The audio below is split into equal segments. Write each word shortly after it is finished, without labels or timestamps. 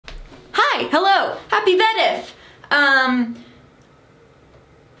Hi, hello, happy VEDIF.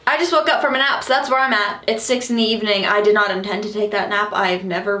 I just woke up from a nap, so that's where I'm at. It's 6 in the evening. I did not intend to take that nap. I've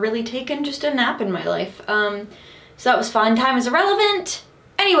never really taken just a nap in my life. So that was fun. Time is irrelevant.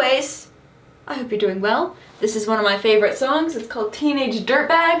 Anyways, I hope you're doing well. This is one of my favorite songs. It's called Teenage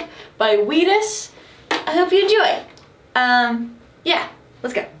Dirtbag by VEDIF. I hope you enjoy. Yeah,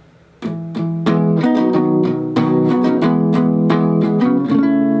 let's go.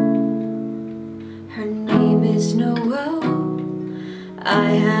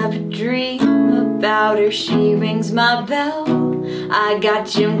 I have a dream about her, she rings my bell. I got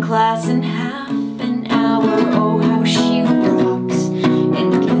gym class in half an hour. Oh, how she rocks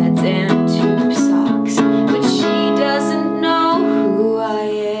in Keds and tube socks. But she doesn't know who I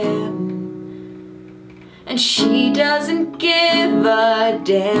am, and she doesn't give a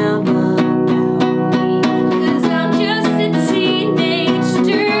damn about me, 'cause I'm just a teenage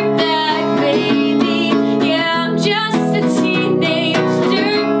dirtbag, baby. Yeah, I'm just a teenage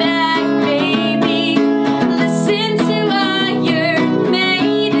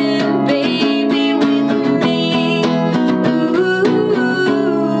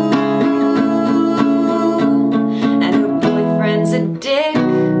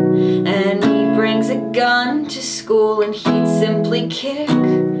gun to school, and he'd simply kick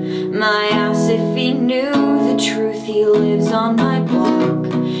my ass if he knew the truth. He lives on my block,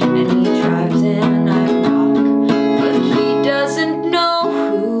 and he drives and I rock, but he doesn't know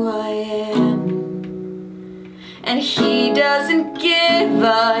who I am, and he doesn't give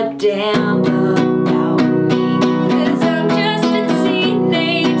a damn about me, 'cause I'm just a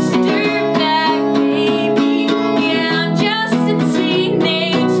teenage dirtbag, baby. Yeah, I'm just a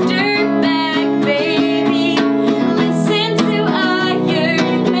teenage dirtbag, baby. Listen to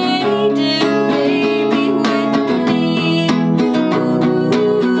Iron Maiden, baby, with me.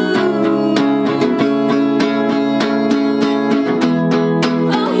 Ooh.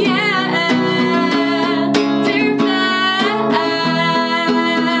 Oh yeah, dirtbag.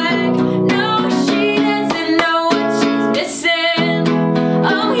 No, she doesn't know what she's missing.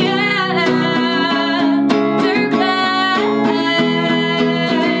 Oh yeah, dirtbag.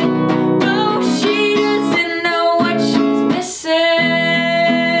 No, she doesn't know what she's missing.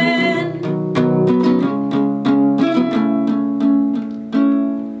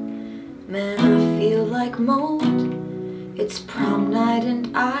 Man, I feel like mold. It's prom night and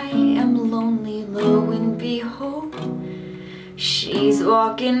I am lonely. Lo and behold, she's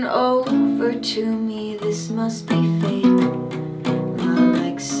walking over to me. This must be fate. My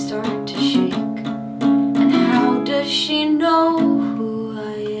legs start to shake. And how does she know who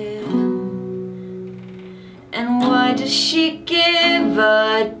I am? And why does she give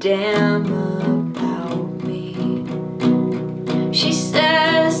a damn about me? She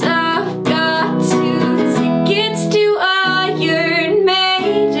says I've got 2 tickets to Iron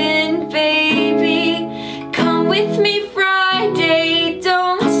Maiden, baby. Come with me Friday,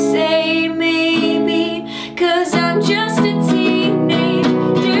 don't say maybe, 'cause I'm just a teenage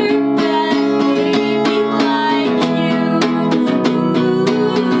dirtbag, baby, like you.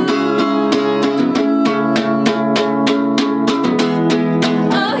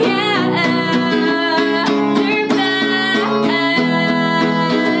 Oh yeah, dirtbag.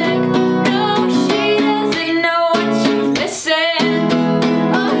 No, she doesn't know what she's missing.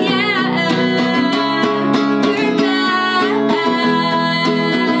 Oh yeah, dirtbag.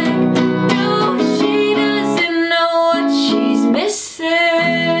 No, she doesn't know what she's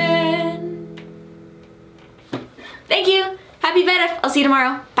missing. Thank you. Happy VEDIF. I'll see you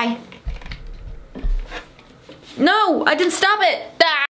tomorrow. Bye. No, I didn't stop it.